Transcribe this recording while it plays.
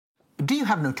Do you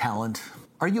have no talent?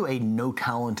 Are you a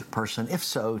no-talent person? If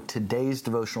so, today's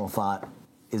devotional thought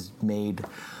is made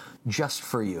just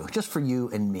for you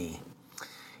and me.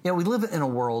 You know, we live in a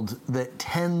world that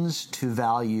tends to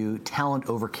value talent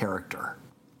over character,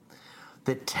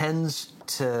 that tends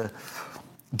to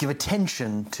give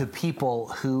attention to people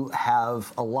who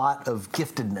have a lot of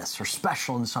giftedness or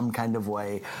special in some kind of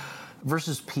way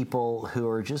versus people who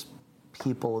are just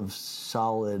people of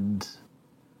solid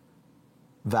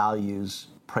values,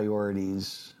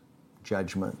 priorities,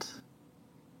 judgment.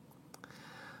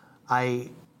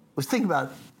 I was thinking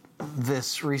about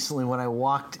this recently when I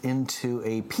walked into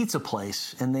a pizza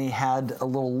place and they had a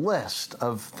little list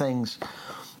of things,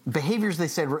 behaviors they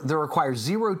said that require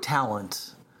zero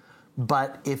talent,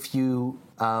 but if you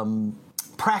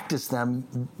practice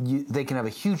them, they can have a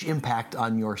huge impact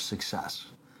on your success.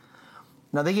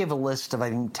 Now, they gave a list of, I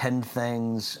think, 10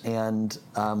 things, and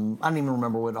I don't even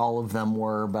remember what all of them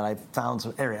were, but I found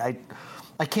some. Anyway,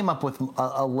 I came up with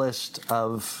a list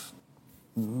of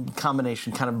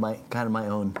combination, kind of my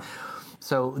own.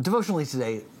 So, devotionally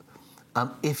today,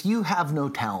 if you have no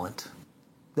talent,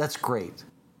 that's great,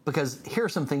 because here are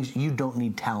some things you don't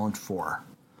need talent for.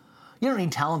 You don't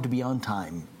need talent to be on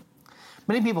time.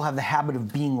 Many people have the habit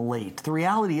of being late. The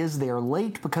reality is they are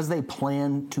late because they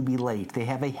plan to be late. They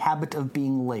have a habit of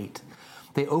being late.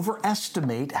 They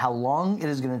overestimate how long it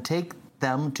is going to take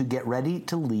them to get ready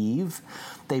to leave.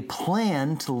 They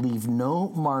plan to leave no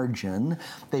margin.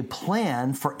 They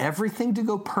plan for everything to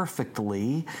go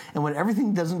perfectly. And when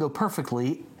everything doesn't go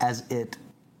perfectly, as it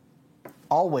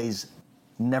always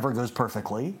never goes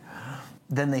perfectly,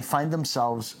 then they find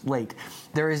themselves late.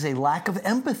 There is a lack of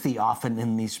empathy often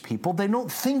in these people. They don't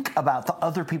think about the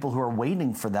other people who are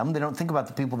waiting for them. They don't think about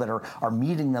the people that are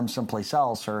meeting them someplace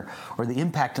else or the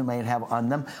impact it might have on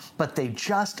them, but they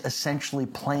just essentially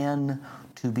plan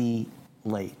to be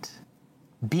late.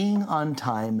 Being on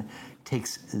time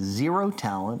takes zero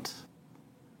talent,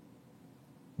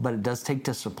 but it does take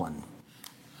discipline.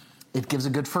 It gives a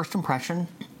good first impression,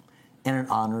 and it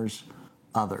honors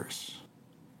others.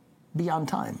 Be on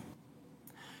time.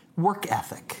 Work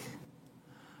ethic.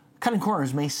 Cutting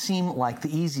corners may seem like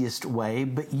the easiest way,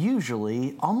 but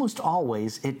usually, almost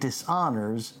always, it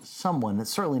dishonors someone. It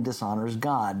certainly dishonors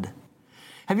God.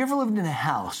 Have you ever lived in a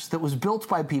house that was built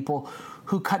by people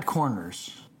who cut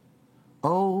corners?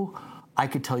 Oh, I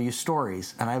could tell you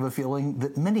stories, and I have a feeling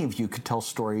that many of you could tell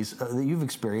stories that you've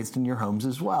experienced in your homes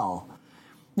as well.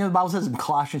 You know, the Bible says in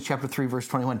Colossians chapter 3, verse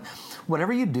 21,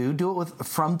 whatever you do it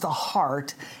from the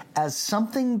heart as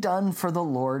something done for the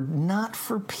Lord, not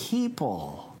for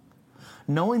people,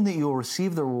 knowing that you will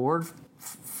receive the reward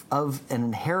of an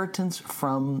inheritance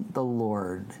from the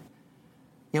Lord.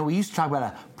 You know, we used to talk about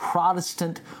a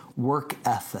Protestant work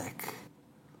ethic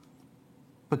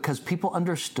because people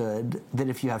understood that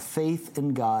if you have faith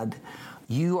in God,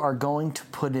 you are going to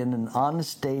put in an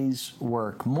honest day's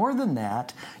work. More than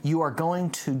that, you are going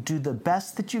to do the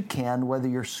best that you can, whether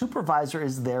your supervisor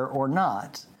is there or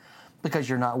not, because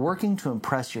you're not working to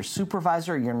impress your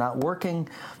supervisor. You're not working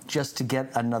just to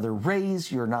get another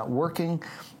raise. You're not working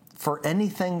for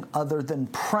anything other than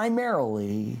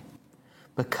primarily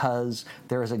because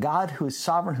there is a God who is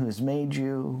sovereign, who has made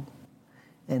you,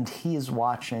 and He is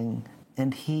watching,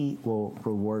 and He will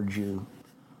reward you.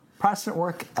 Protestant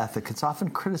work ethic, it's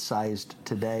often criticized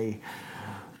today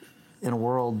in a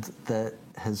world that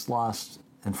has lost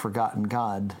and forgotten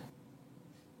God.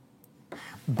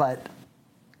 But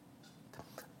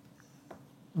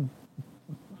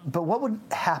what would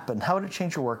happen? How would it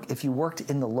change your work if you worked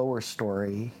in the lower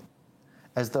story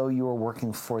as though you were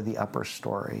working for the upper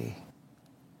story?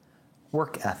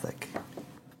 Work ethic.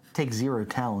 Take zero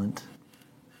talent,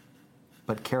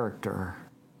 but character.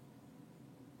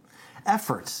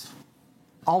 Efforts,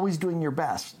 always doing your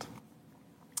best.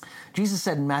 Jesus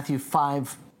said in Matthew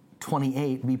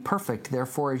 5:28, be perfect,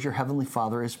 therefore, as your heavenly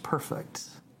Father is perfect.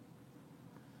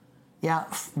 Yeah,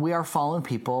 we are fallen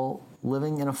people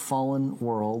living in a fallen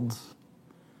world,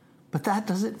 but that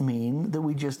doesn't mean that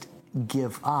we just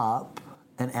give up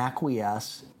and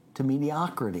acquiesce to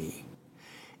mediocrity.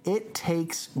 It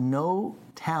takes no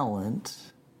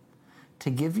talent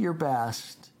to give your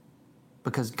best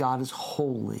because God is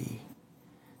holy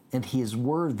and He is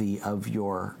worthy of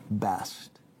your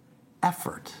best.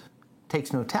 Effort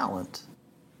takes no talent,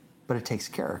 but it takes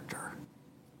character.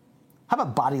 How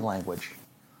about body language?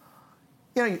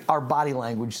 You know, our body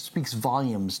language speaks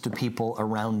volumes to people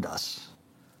around us.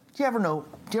 Do you ever know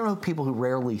people who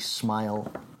rarely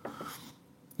smile?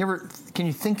 Can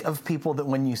you think of people that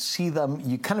when you see them,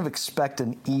 you kind of expect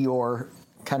an Eeyore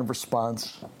kind of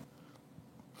response?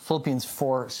 Philippians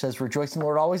 4 says, rejoice in the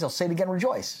Lord always. I'll say it again,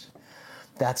 rejoice.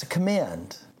 That's a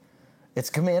command. It's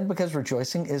a command because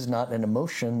rejoicing is not an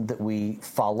emotion that we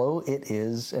follow. It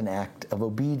is an act of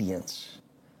obedience.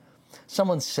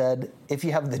 Someone said, if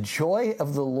you have the joy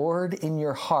of the Lord in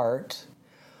your heart,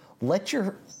 let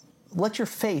your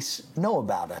face know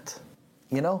about it,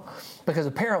 Because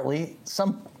apparently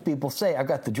some people say, I've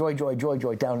got the joy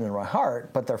down in my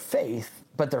heart, but their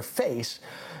face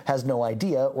has no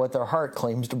idea what their heart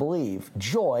claims to believe.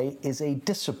 Joy is a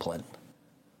discipline.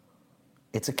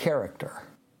 It's a character.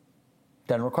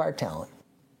 Doesn't require talent.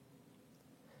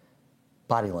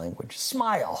 Body language.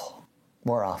 Smile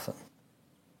more often.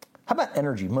 How about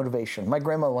energy, motivation? My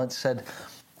grandma once said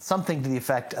something to the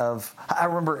effect of, I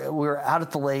remember we were out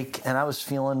at the lake and I was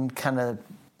feeling kind of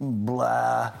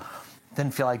blah,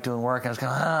 didn't feel like doing work. I was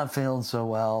going, I'm feeling so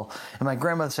well. And my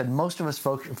grandmother said, most of us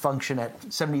function at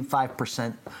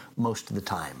 75% most of the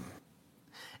time.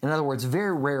 In other words,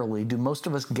 very rarely do most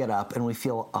of us get up and we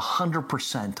feel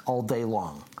 100% all day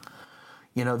long.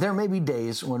 There may be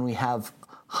days when we have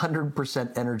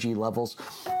 100% energy levels,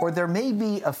 or there may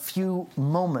be a few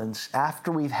moments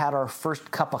after we've had our first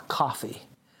cup of coffee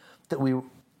that we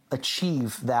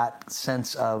achieve that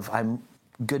sense of I'm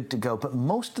good to go. But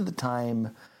most of the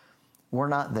time, we're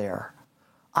not there.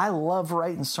 I love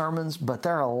writing sermons, but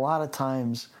there are a lot of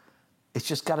times it's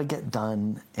just got to get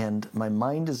done, and my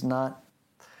mind is like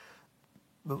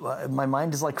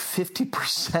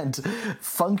 50%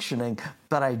 functioning,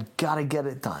 but I got to get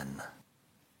it done.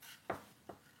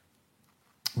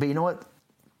 But you know what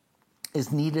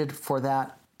is needed for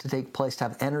that to take place, to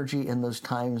have energy in those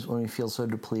times when we feel so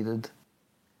depleted?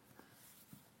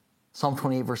 Psalm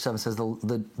 28, verse 7 says,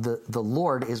 the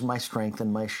Lord is my strength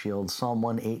and my shield. Psalm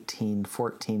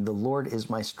 118:14, the Lord is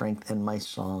my strength and my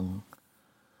song.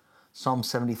 Psalm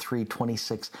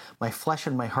 73:26, my flesh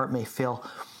and my heart may fail,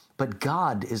 but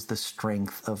God is the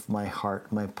strength of my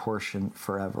heart, my portion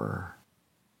forever.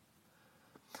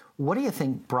 What do you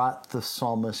think brought the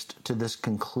psalmist to this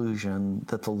conclusion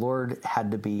that the Lord had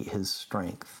to be his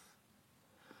strength?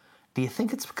 Do you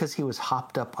think it's because he was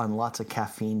hopped up on lots of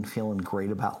caffeine, feeling great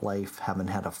about life, having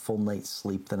had a full night's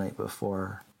sleep the night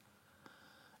before?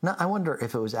 Now, I wonder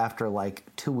if it was after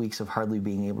 2 weeks of hardly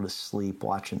being able to sleep,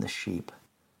 watching the sheep,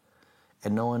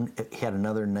 and knowing he had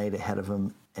another night ahead of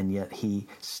him, and yet he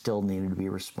still needed to be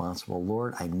responsible.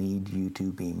 Lord, I need you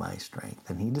to be my strength.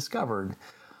 And he discovered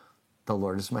the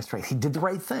Lord is my strength. He did the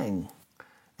right thing,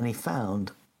 and he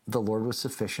found the Lord was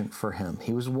sufficient for him.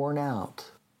 He was worn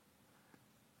out,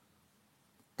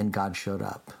 and God showed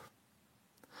up.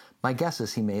 My guess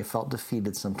is he may have felt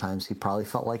defeated sometimes. He probably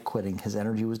felt like quitting. His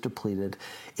energy was depleted.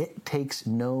 It takes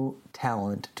no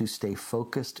talent to stay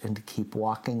focused and to keep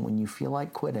walking when you feel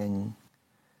like quitting.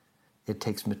 It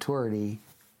takes maturity.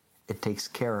 It takes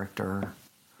character.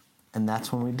 And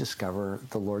that's when we discover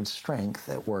the Lord's strength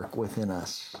at work within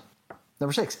us.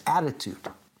 Number 6, attitude.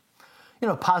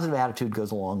 Positive attitude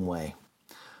goes a long way.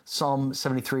 Psalm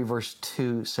 73, verse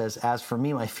 2 says, as for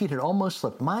me, my feet had almost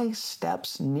slipped. My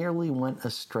steps nearly went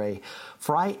astray.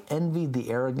 For I envied the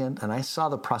arrogant, and I saw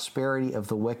the prosperity of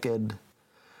the wicked.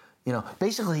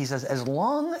 Basically he says, as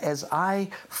long as I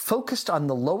focused on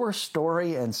the lower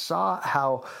story and saw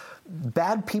how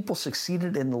bad people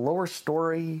succeeded in the lower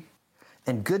story,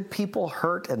 and good people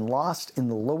hurt and lost in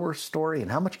the lower story,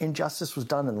 and how much injustice was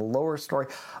done in the lower story,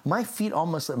 my feet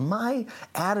almost slipped. My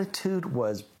attitude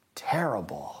was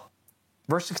terrible.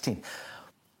 Verse 16,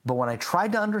 but when I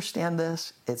tried to understand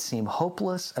this, it seemed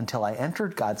hopeless until I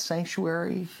entered God's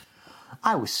sanctuary.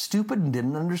 I was stupid and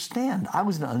didn't understand. I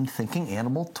was an unthinking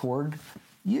animal toward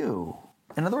you.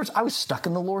 In other words, I was stuck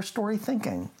in the lower story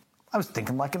thinking. I was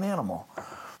thinking like an animal.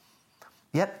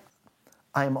 Yet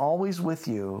I am always with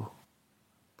you.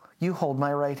 You hold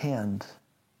my right hand.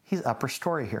 He's upper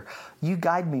story here. You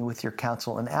guide me with your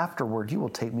counsel, and afterward you will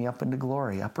take me up into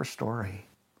glory. Upper story.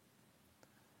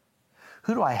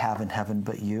 Who do I have in heaven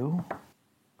but you?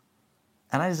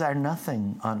 And I desire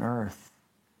nothing on earth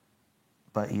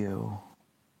but you.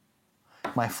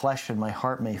 My flesh and my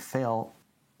heart may fail,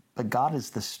 but God is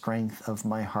the strength of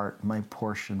my heart, my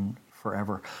portion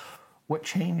forever. What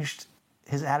changed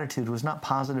his attitude was not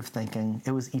positive thinking.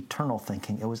 It was eternal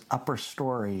thinking. It was upper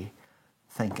story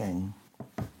thinking.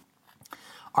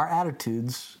 Our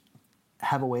attitudes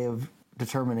have a way of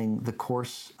determining the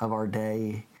course of our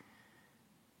day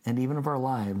and even of our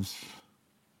lives.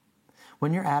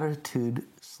 When your attitude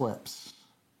slips,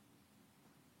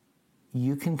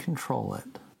 you can control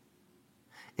it.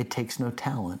 It takes no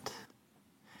talent.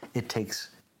 It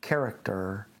takes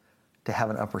character to have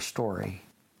an upper story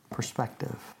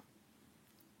perspective.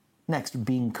 Next,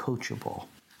 being coachable.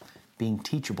 Being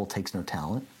teachable takes no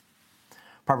talent.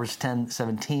 Proverbs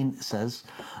 10:17 says,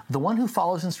 "The one who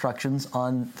follows instructions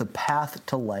on the path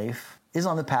to life is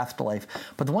on the path to life,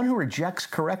 but the one who rejects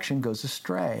correction goes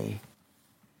astray."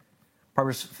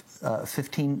 Proverbs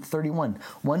 15:31,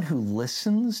 "One who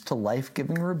listens to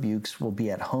life-giving rebukes will be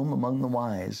at home among the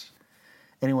wise.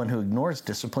 Anyone who ignores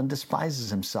discipline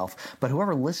despises himself, but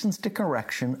whoever listens to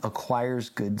correction acquires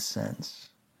good sense."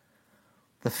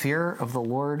 The fear of the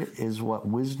Lord is what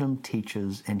wisdom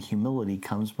teaches, and humility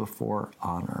comes before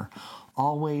honor.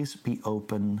 Always be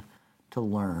open to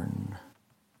learn.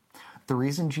 The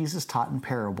reason Jesus taught in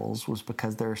parables was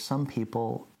because there are some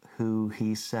people who,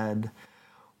 he said,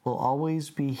 will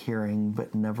always be hearing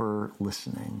but never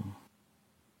listening.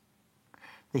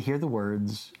 They hear the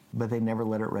words, but they never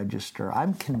let it register.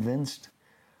 I'm convinced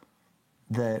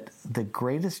that the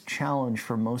greatest challenge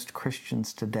for most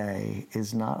Christians today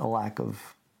is not a lack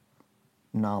of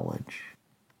knowledge.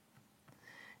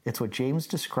 It's what James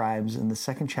describes in the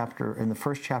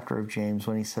first chapter of James,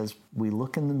 when he says, we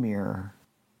look in the mirror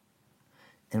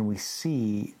and we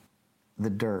see the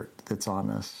dirt that's on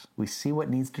us. We see what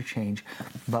needs to change,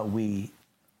 but we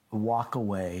walk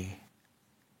away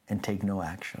and take no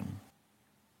action,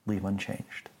 leave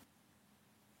unchanged.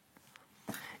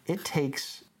 It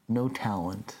takes no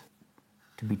talent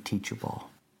to be teachable,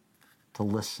 to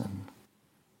listen.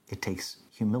 It takes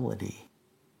humility.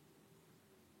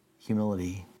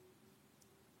 Humility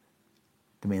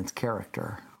demands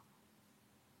character.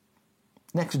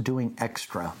 Next, doing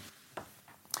extra.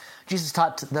 Jesus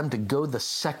taught them to go the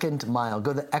second mile,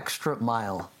 go the extra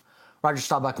mile. Roger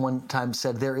Staubach one time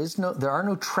said, there are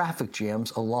no traffic jams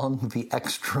along the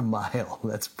extra mile.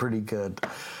 That's pretty good.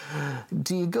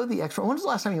 Do you go the extra? When was the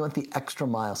last time you went the extra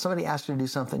mile? Somebody asked you to do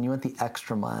something, you went the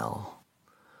extra mile.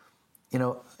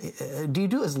 Do you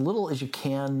do as little as you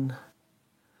can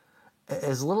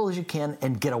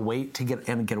and get away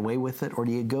with it, or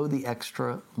do you go the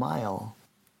extra mile?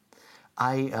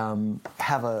 We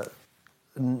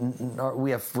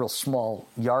have real small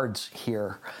yards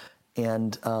here,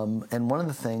 and one of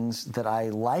the things that I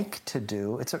like to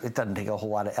do, it doesn't take a whole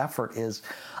lot of effort, is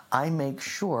I make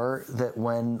sure that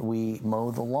when we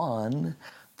mow the lawn,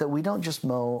 that we don't just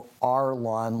mow our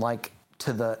lawn like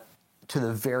to the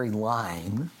very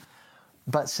line,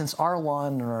 but since our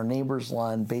lawn and our neighbor's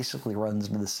lawn basically runs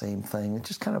into the same thing,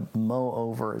 just kind of mow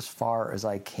over as far as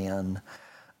I can,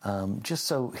 just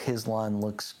so his lawn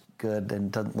looks good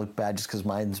and doesn't look bad just because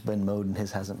mine's been mowed and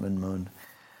his hasn't been mowed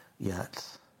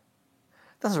yet.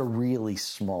 That's a really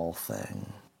small thing.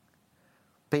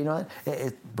 But you know what?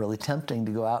 It's really tempting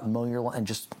to go out and mow your lawn and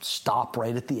just stop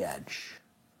right at the edge.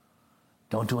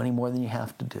 Don't do any more than you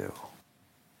have to do.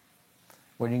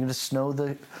 When you're going to snow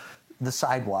the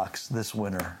sidewalks this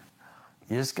winter,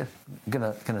 you're just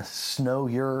gonna snow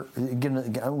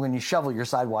when you shovel your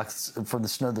sidewalks for the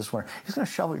snow this winter, you're just gonna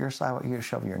shovel your sidewalk. You're gonna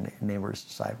shovel your neighbor's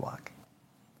sidewalk.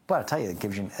 But I tell you, it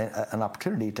gives you an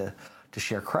opportunity to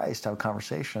share Christ, have a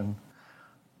conversation.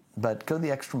 But go the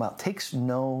extra mile. It takes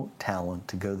no talent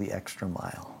to go the extra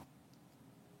mile.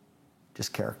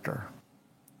 Just character.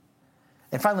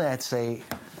 And finally, I'd say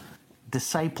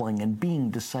discipling and being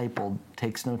discipled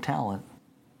takes no talent.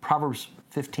 Proverbs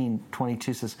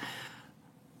 15:22 says,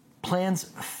 "Plans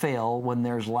fail when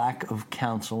there's lack of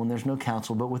counsel, when there's no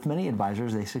counsel, but with many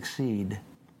advisors they succeed."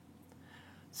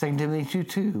 2 Timothy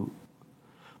 2:2,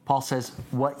 Paul says,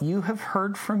 "What you have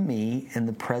heard from me in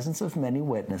the presence of many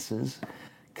witnesses,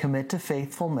 commit to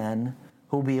faithful men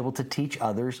who will be able to teach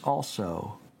others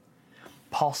also."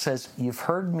 Paul says, you've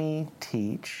heard me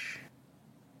teach,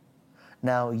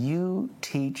 now you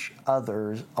teach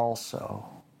others also.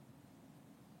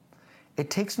 It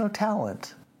takes no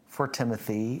talent for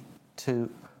Timothy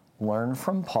to learn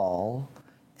from Paul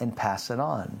and pass it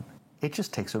on. It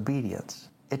just takes obedience.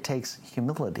 It takes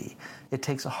humility. It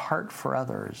takes a heart for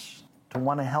others, to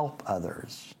want to help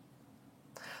others.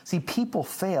 See, people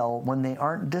fail when they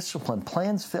aren't disciplined.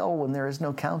 Plans fail when there is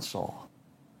no counsel.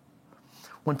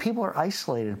 When people are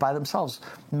isolated by themselves,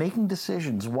 making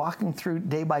decisions, walking through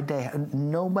day by day,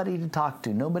 nobody to talk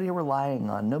to, nobody relying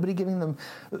on, nobody giving them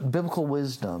biblical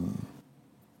wisdom,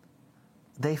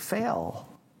 they fail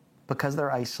because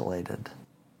they're isolated.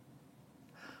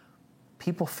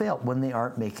 People fail when they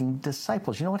aren't making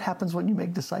disciples. You know what happens when you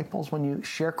make disciples, when you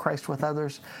share Christ with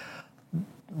others?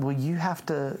 Well, you have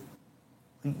to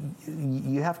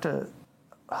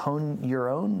hone your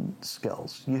own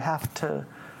skills. You have to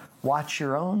watch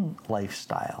your own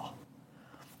lifestyle.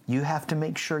 You have to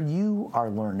make sure you are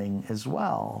learning as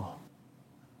well.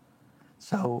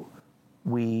 So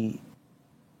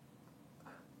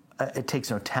it takes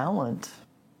no talent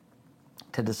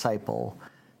to disciple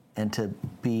and to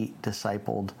be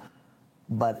discipled,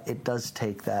 but it does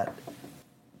take that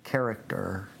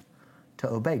character to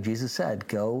obey. Jesus said,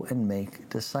 go and make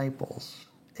disciples.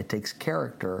 It takes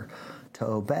character to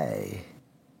obey.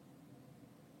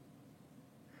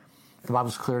 The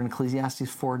Bible's clear in Ecclesiastes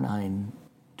 4:9,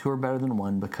 2 are better than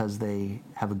one because they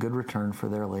have a good return for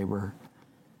their labor.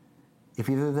 If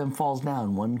either of them falls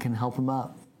down, one can help him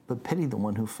up, but pity the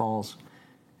one who falls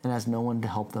and has no one to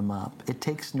help them up. It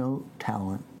takes no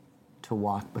talent to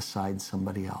walk beside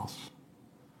somebody else.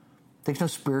 It takes no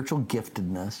spiritual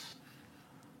giftedness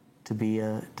to be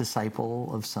a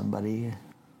disciple of somebody,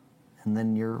 and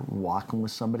then you're walking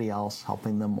with somebody else,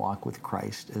 helping them walk with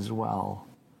Christ as well.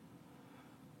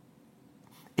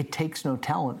 It takes no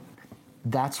talent.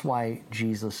 That's why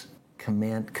Jesus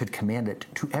could command it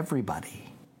to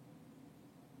everybody.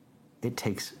 It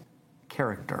takes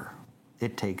character.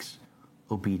 It takes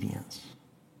obedience.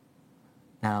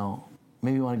 Now,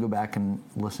 maybe you want to go back and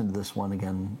listen to this one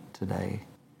again today.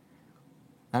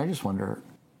 And I just wonder,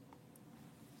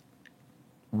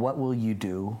 what will you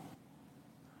do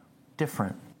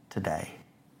different today?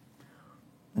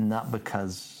 Not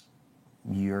because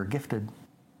you're gifted,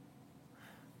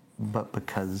 but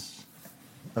because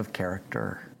of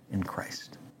character in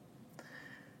Christ.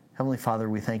 Heavenly Father,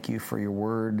 we thank you for your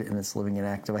word and its living and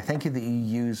active. I thank you that you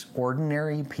use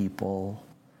ordinary people.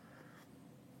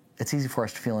 It's easy for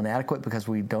us to feel inadequate because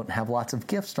we don't have lots of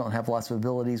gifts, don't have lots of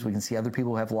abilities. We can see other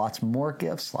people who have lots more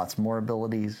gifts, lots more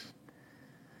abilities.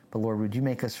 But Lord, would you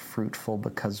make us fruitful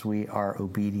because we are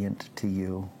obedient to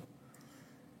you?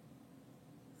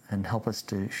 And help us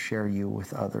to share you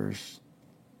with others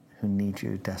who need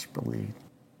you desperately.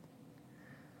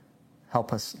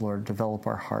 Help us, Lord, develop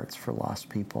our hearts for lost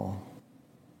people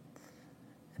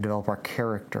and develop our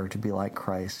character to be like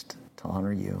Christ, to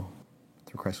honor you.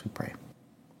 Through Christ we pray.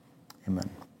 Amen.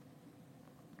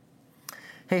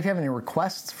 Hey, if you have any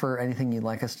requests for anything you'd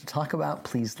like us to talk about,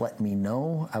 please let me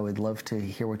know. I would love to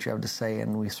hear what you have to say,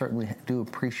 and we certainly do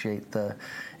appreciate the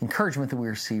encouragement that we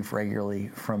receive regularly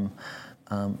from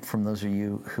those of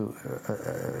you who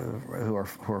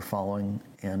are following,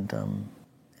 and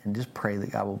just pray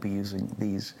that God will be using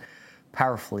these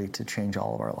powerfully to change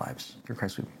all of our lives through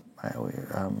Christ,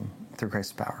 through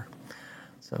Christ's power.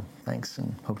 So thanks,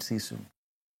 and hope to see you soon.